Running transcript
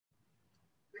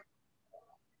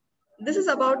this is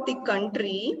about the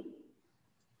country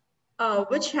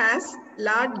which has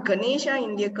Lord Ganesha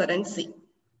in their currency.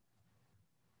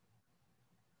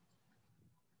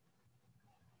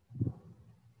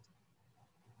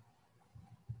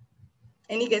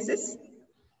 Any guesses?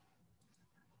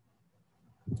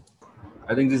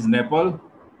 I think this is Nepal.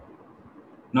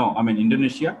 No, I mean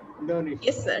Indonesia. Indonesia.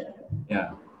 Yes, sir.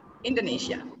 Yeah.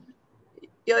 Indonesia.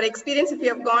 Your experience, if you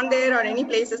have gone there, or any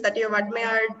places that you have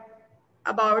admired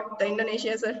about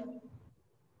Indonesia, sir?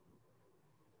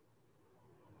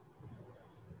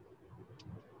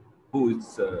 Who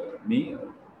is me?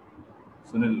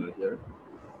 Sunil here.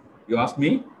 You asked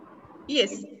me?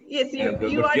 Yes, yes, you,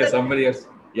 Good, you good. are Yeah, the... somebody else.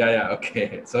 Yeah,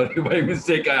 okay. Sorry, by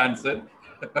mistake I answered.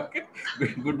 Okay.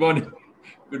 Good morning.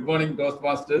 Good morning,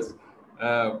 Toastmasters.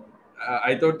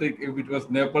 I thought if it was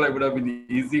Nepal, it would have been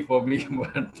easy for me,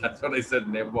 but that's what I said,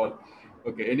 Nepal.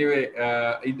 Okay, anyway,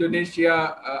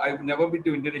 Indonesia, I've never been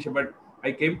to Indonesia, but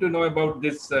I came to know about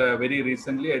this very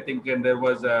recently, I think, and there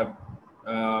was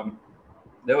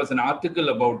an article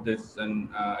about this, and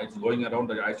it's going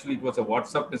around. Actually, it was a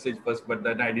WhatsApp message first, but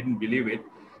then I didn't believe it.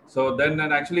 So then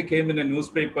it actually came in a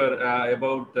newspaper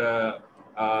about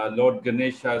Lord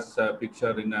Ganesha's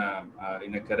picture in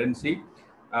a currency.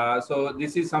 So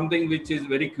this is something which is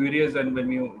very curious, and when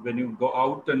you go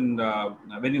out and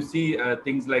when you see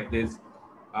things like this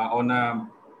on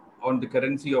the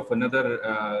currency of another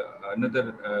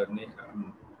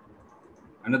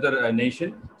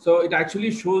nation, so it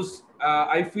actually shows.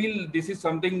 I feel this is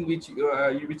something which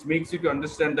makes you to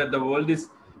understand that the world is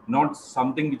not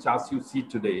something which as you see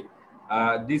today.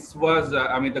 This was,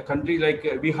 I mean, the country, like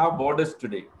we have borders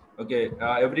today. Okay,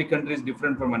 every country is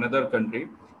different from another country,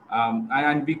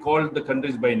 and we call the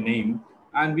countries by name,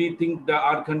 and we think that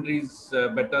our country is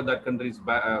better, that country is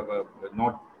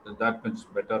not that much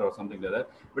better or something like that.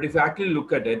 But if you actually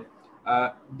look at it,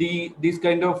 these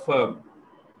kind of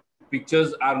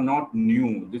pictures are not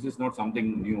new. This is not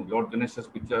something new. Lord Ganesha's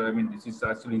picture, I mean, this is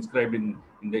actually inscribed in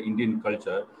the Indian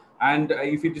culture. And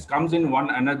if it comes in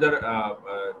another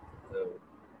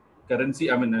currency,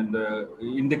 I mean,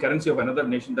 in the currency of another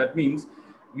nation, that means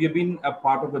we have been a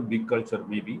part of a big culture,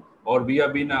 maybe, or we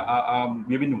have been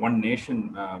one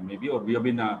nation, maybe, or we have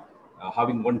been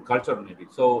having one culture, maybe.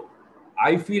 So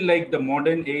I feel like the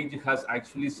modern age has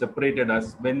actually separated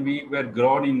us. When we were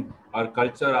grown in our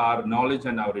culture, our knowledge,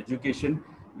 and our education,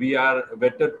 we are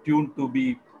better tuned to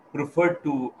be preferred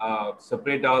to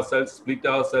separate ourselves, split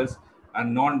ourselves,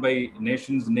 and not by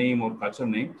nation's name or culture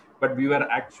name. But we were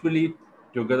actually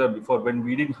together before, when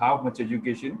we didn't have much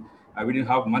education, we didn't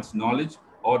have much knowledge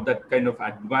or that kind of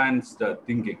advanced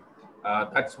thinking.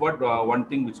 That's what one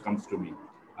thing which comes to me.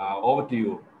 Over to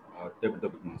you, Deputy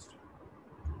Master.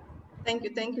 Thank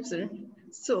you, sir.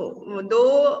 So,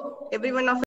 though everyone of